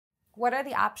what are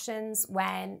the options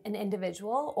when an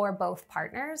individual or both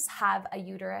partners have a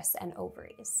uterus and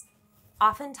ovaries?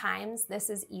 Oftentimes, this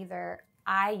is either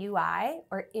IUI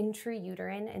or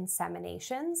intrauterine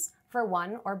inseminations for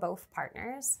one or both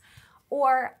partners,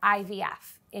 or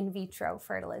IVF, in vitro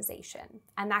fertilization.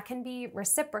 And that can be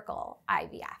reciprocal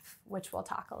IVF, which we'll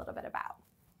talk a little bit about.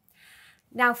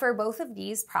 Now, for both of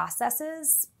these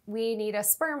processes, we need a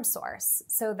sperm source.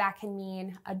 So that can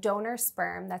mean a donor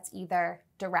sperm that's either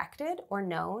directed or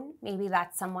known. Maybe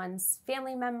that's someone's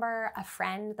family member, a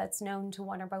friend that's known to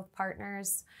one or both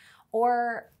partners,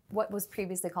 or what was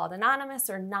previously called anonymous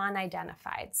or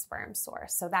non-identified sperm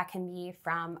source. So that can be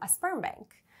from a sperm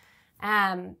bank.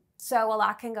 So a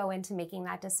lot can go into making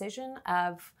that decision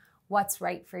of what's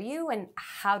right for you and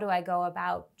how do I go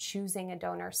about choosing a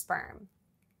donor sperm.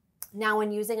 Now,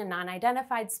 when using a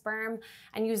non-identified sperm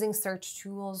and using search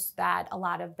tools that a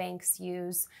lot of banks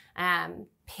use,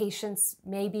 patients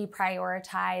maybe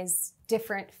prioritize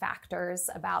different factors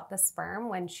about the sperm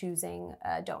when choosing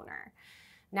a donor.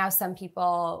 Now, some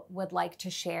people would like to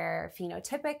share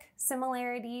phenotypic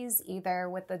similarities, either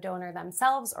with the donor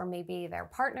themselves or maybe their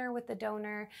partner with the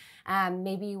donor.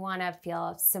 Maybe you want to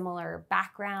feel a similar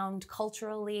background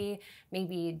culturally,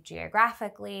 maybe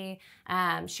geographically,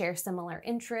 share similar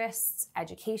interests,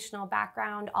 educational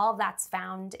background. All of that's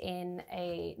found in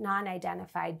a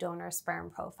non-identified donor sperm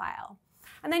profile.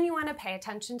 And then you want to pay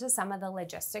attention to some of the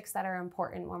logistics that are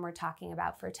important when we're talking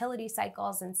about fertility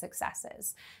cycles and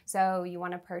successes. So you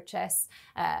want to purchase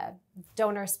a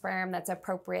donor sperm that's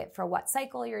appropriate for what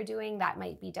cycle you're doing. That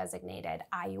might be designated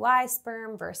IUI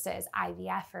sperm versus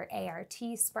IVF or ART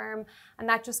sperm. And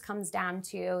that just comes down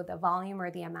to the volume or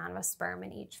the amount of sperm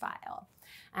in each vial.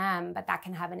 But that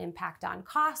can have an impact on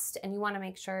cost, and you want to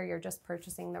make sure you're just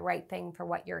purchasing the right thing for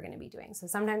what you're going to be doing. So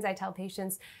sometimes I tell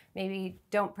patients, maybe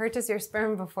don't purchase your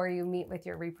sperm before you meet with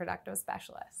your reproductive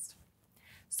specialist.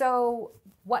 So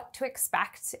what to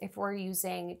expect if we're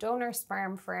using donor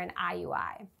sperm for an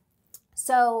IUI?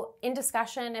 So in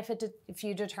discussion, if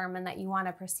you determine that you want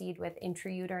to proceed with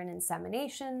intrauterine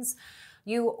inseminations,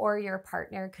 you or your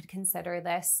partner could consider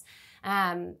this.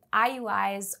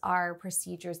 IUIs are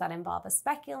procedures that involve a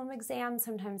speculum exam.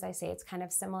 Sometimes I say it's kind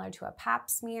of similar to a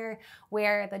pap smear,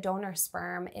 where the donor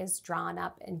sperm is drawn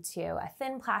up into a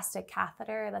thin plastic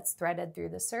catheter that's threaded through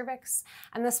the cervix,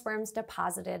 and the sperm's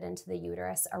deposited into the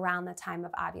uterus around the time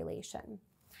of ovulation.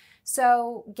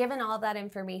 So given all that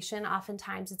information,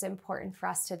 oftentimes it's important for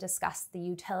us to discuss the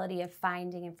utility of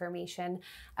finding information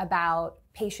about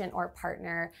patient or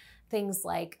partner, things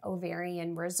like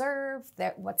ovarian reserve,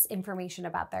 what's information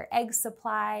about their egg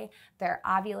supply, their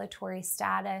ovulatory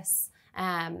status,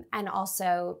 and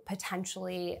also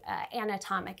potentially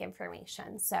anatomic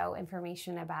information. So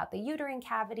information about the uterine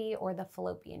cavity or the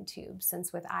fallopian tube,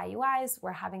 since with IUIs,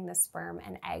 we're having the sperm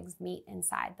and eggs meet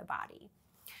inside the body.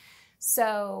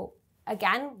 So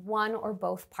again, one or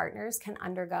both partners can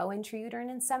undergo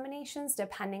intrauterine inseminations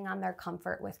depending on their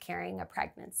comfort with carrying a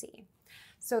pregnancy.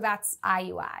 So that's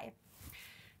IUI.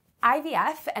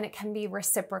 IVF, and it can be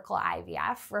reciprocal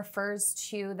IVF, refers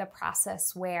to the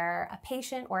process where a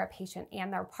patient or a patient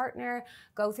and their partner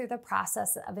go through the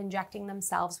process of injecting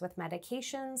themselves with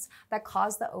medications that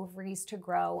cause the ovaries to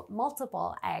grow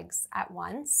multiple eggs at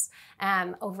once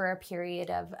over a period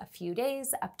of a few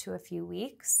days up to a few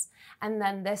weeks. And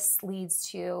then this leads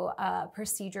to a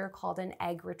procedure called an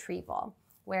egg retrieval,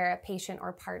 where a patient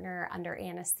or partner are under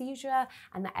anesthesia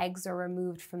and the eggs are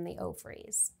removed from the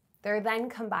ovaries. They're then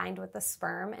combined with the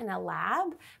sperm in a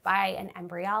lab by an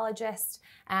embryologist,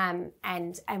 and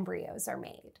embryos are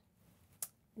made.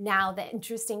 Now, the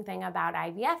interesting thing about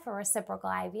IVF or reciprocal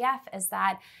IVF is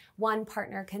that one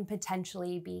partner can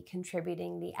potentially be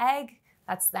contributing the egg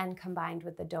that's then combined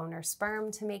with the donor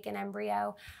sperm to make an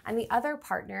embryo, and the other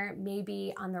partner may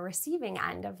be on the receiving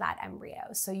end of that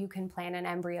embryo. So you can plan an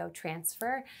embryo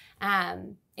transfer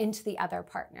into the other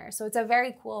partner. So it's a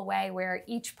very cool way where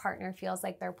each partner feels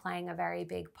like they're playing a very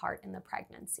big part in the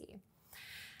pregnancy.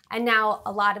 And now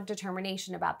a lot of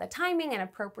determination about the timing and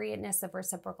appropriateness of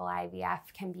reciprocal IVF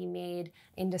can be made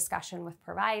in discussion with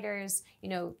providers. You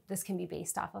know, this can be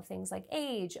based off of things like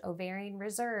age, ovarian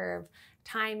reserve,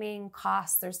 timing,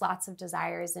 costs. There's lots of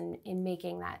desires in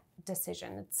making that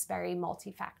decision. It's very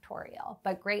multifactorial,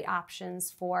 but great options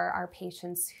for our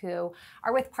patients who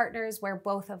are with partners where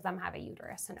both of them have a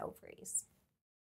uterus and ovaries.